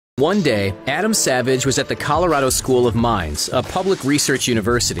One day, Adam Savage was at the Colorado School of Mines, a public research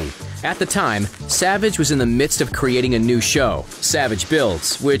university. At the time, Savage was in the midst of creating a new show, Savage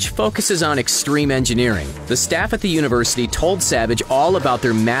Builds, which focuses on extreme engineering. The staff at the university told Savage all about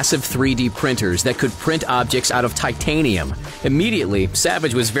their massive 3D printers that could print objects out of titanium. Immediately,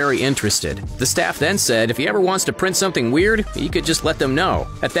 Savage was very interested. The staff then said if he ever wants to print something weird, he could just let them know.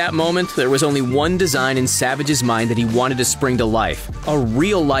 At that moment, there was only one design in Savage's mind that he wanted to spring to life: a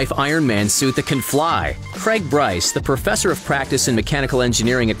real-life Iron Man suit that can fly. Craig Bryce, the professor of practice in mechanical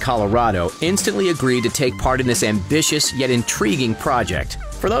engineering at Colorado, instantly agreed to take part in this ambitious yet intriguing project.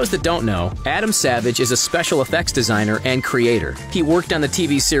 For those that don't know, Adam Savage is a special effects designer and creator. He worked on the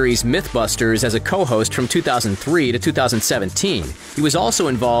TV series Mythbusters as a co-host from 2003 to 2017. He was also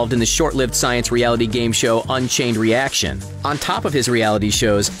involved in the short-lived science reality game show Unchained Reaction. On top of his reality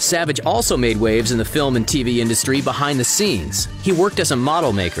shows, Savage also made waves in the film and TV industry behind the scenes. He worked as a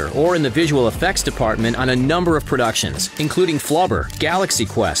model maker or in the visual effects department on a number of productions, including Flubber, Galaxy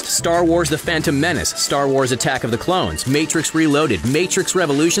Quest, Star Wars The Phantom Menace, Star Wars Attack of the Clones, Matrix Reloaded, Matrix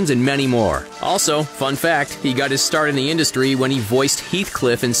Revolutions, and many more. Also, fun fact, he got his start in the industry when he voiced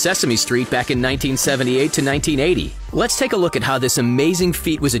Heathcliff in Sesame Street back in 1978 to 1980. Let's take a look at how this amazing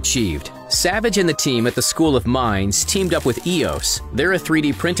feat was achieved. Savage and the team at the School of Mines teamed up with EOS. They're a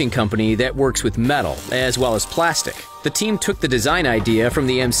 3D printing company that works with metal, as well as plastic. The team took the design idea from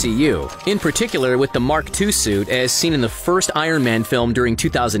the MCU, in particular with the Mark II suit as seen in the first Iron Man film during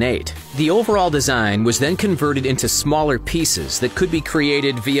 2008. The overall design was then converted into smaller pieces that could be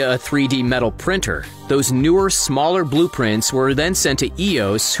created via a 3D metal printer. Those newer, smaller blueprints were then sent to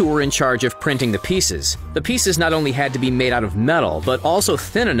EOS, who were in charge of printing the pieces. The pieces not only had to be made out of metal, but also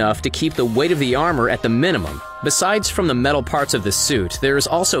thin enough to keep the weight of the armor at the minimum. Besides from the metal parts of the suit, there's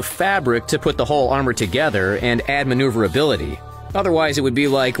also fabric to put the whole armor together and add maneuverability. Otherwise, it would be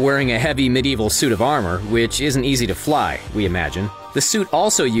like wearing a heavy medieval suit of armor, which isn't easy to fly, we imagine. The suit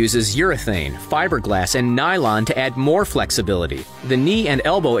also uses urethane, fiberglass, and nylon to add more flexibility. The knee and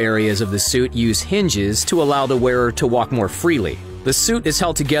elbow areas of the suit use hinges to allow the wearer to walk more freely. The suit is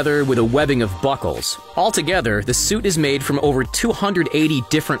held together with a webbing of buckles. Altogether, the suit is made from over 280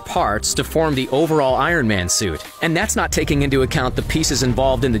 different parts to form the overall Iron Man suit. And that's not taking into account the pieces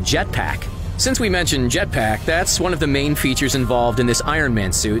involved in the jetpack. Since we mentioned jetpack, that's one of the main features involved in this Iron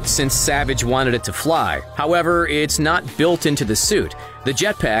Man suit since Savage wanted it to fly. However, it's not built into the suit. The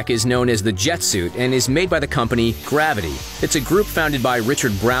jetpack is known as the jet suit and is made by the company Gravity. It's a group founded by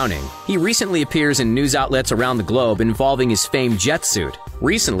Richard Browning. He recently appears in news outlets around the globe involving his famed jet suit.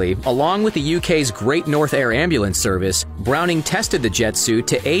 Recently, along with the UK's Great North Air Ambulance Service, Browning tested the jet suit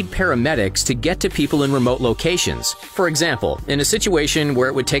to aid paramedics to get to people in remote locations. For example, in a situation where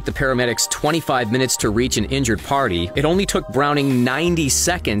it would take the paramedics 25 minutes to reach an injured party, it only took Browning 90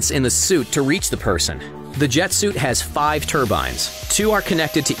 seconds in the suit to reach the person. The jet suit has 5 turbines. 2 are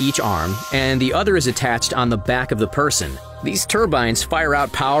connected to each arm, and the other is attached on the back of the person. These turbines fire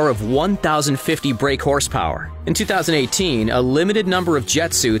out power of 1,050 brake horsepower. In 2018, a limited number of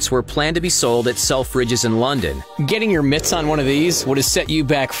jet suits were planned to be sold at Selfridges in London. Getting your mitts on one of these would have set you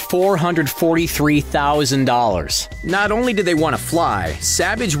back $443,000. Not only did they want to fly,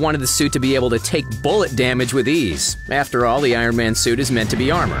 Savage wanted the suit to be able to take bullet damage with ease. After all, the Iron Man suit is meant to be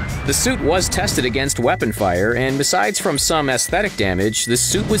armor. The suit was tested against weapon fire, and besides from some aesthetic damage, the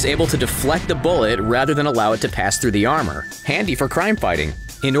suit was able to deflect the bullet rather than allow it to pass through the armor. Handy for crime fighting.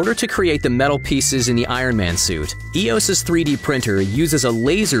 In order to create the metal pieces in the Iron Man suit, EOS's 3D printer uses a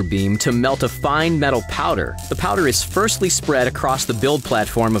laser beam to melt a fine metal powder. The powder is firstly spread across the build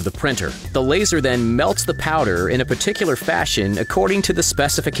platform of the printer. The laser then melts the powder in a particular fashion according to the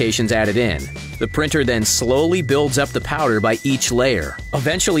specifications added in. The printer then slowly builds up the powder by each layer,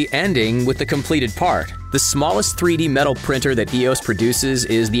 eventually ending with the completed part. The smallest 3D metal printer that EOS produces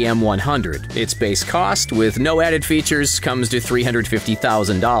is the M100. Its base cost, with no added features, comes to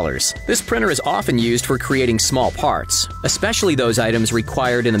 $350,000. This printer is often used for creating small parts, especially those items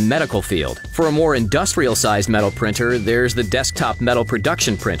required in the medical field. For a more industrial-sized metal printer, there's the desktop metal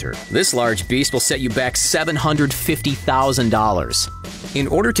production printer. This large beast will set you back $750,000. In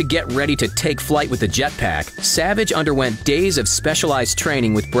order to get ready to take flight with the jetpack, Savage underwent days of specialized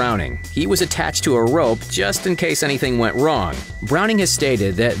training with Browning. He was attached to a rope just in case anything went wrong. Browning has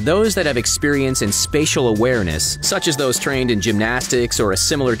stated that those that have experience in spatial awareness, such as those trained in gymnastics or a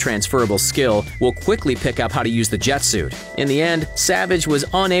similar transferable skill, will quickly pick up how to use the jet suit. In the end, Savage was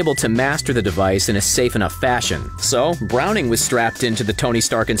unable to master the device in a safe enough fashion, so Browning was strapped into the Tony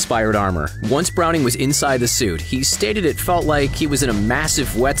Stark-inspired armor. Once Browning was inside the suit, he stated it felt like he was in a massive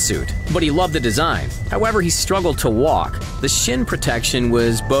wetsuit, but he loved the design. However, he struggled to walk. The shin protection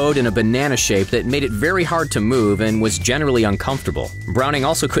was bowed in a banana shape that made it very hard to move and was generally uncomfortable. Browning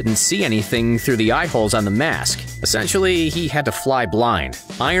also couldn't see anything through the eye holes on the mask. Essentially, he had to fly blind.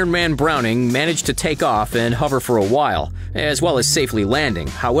 Iron Man Browning managed to take off and hover for a while, as well as safely landing.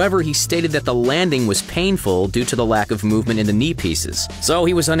 However, he stated that the landing was painful due to the lack of movement in the knee pieces, so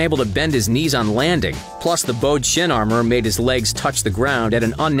he was unable to bend his knees on landing. Plus, the bowed shin armor made his legs touch the ground at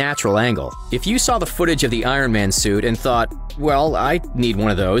an unnatural angle. If you saw the footage of the Iron Man suit and thought, well, I need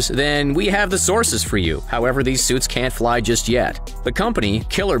one of those, then we have the sources for you. However, these suits can't fly just yet. The company,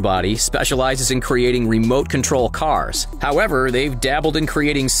 Killer Body, specializes in creating remote control cars. However, they've dabbled in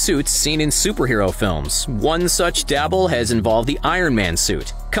creating suits seen in superhero films. One such dabble has involved the Iron Man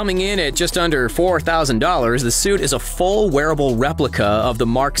suit. Coming in at just under $4,000, the suit is a full wearable replica of the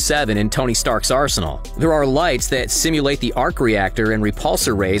Mark VII in Tony Stark's arsenal. There are lights that simulate the arc reactor and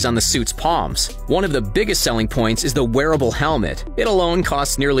repulsor rays on the suit's palms. One of the biggest selling points is the wearable helmet. It alone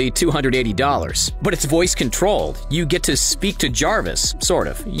costs nearly $280, but it's voice controlled. You get to speak to Jarvis, sort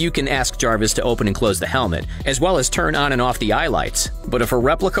of. You can ask Jarvis to open and close the helmet, as well as turn on and off the eye lights. But if a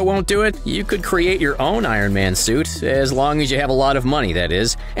replica won't do it, you could create your own Iron Man suit, as long as you have a lot of money, that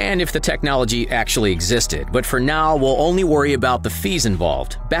is, and if the technology actually existed. But for now, we'll only worry about the fees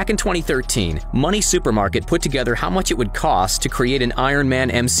involved. Back in 2013, Money Supermarket put together how much it would cost to create an Iron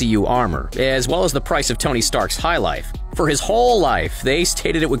Man MCU armor, as well as the price of Tony Stark's high life. For his whole life, they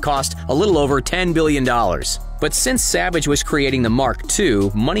stated it would cost a little over $10 billion. But since Savage was creating the Mark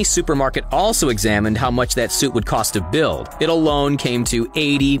II, Money Supermarket also examined how much that suit would cost to build. It alone came to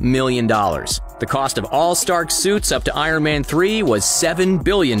 $80 million. The cost of all Stark suits up to Iron Man 3 was $7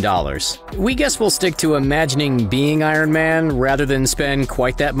 billion. We guess we'll stick to imagining being Iron Man rather than spend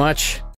quite that much.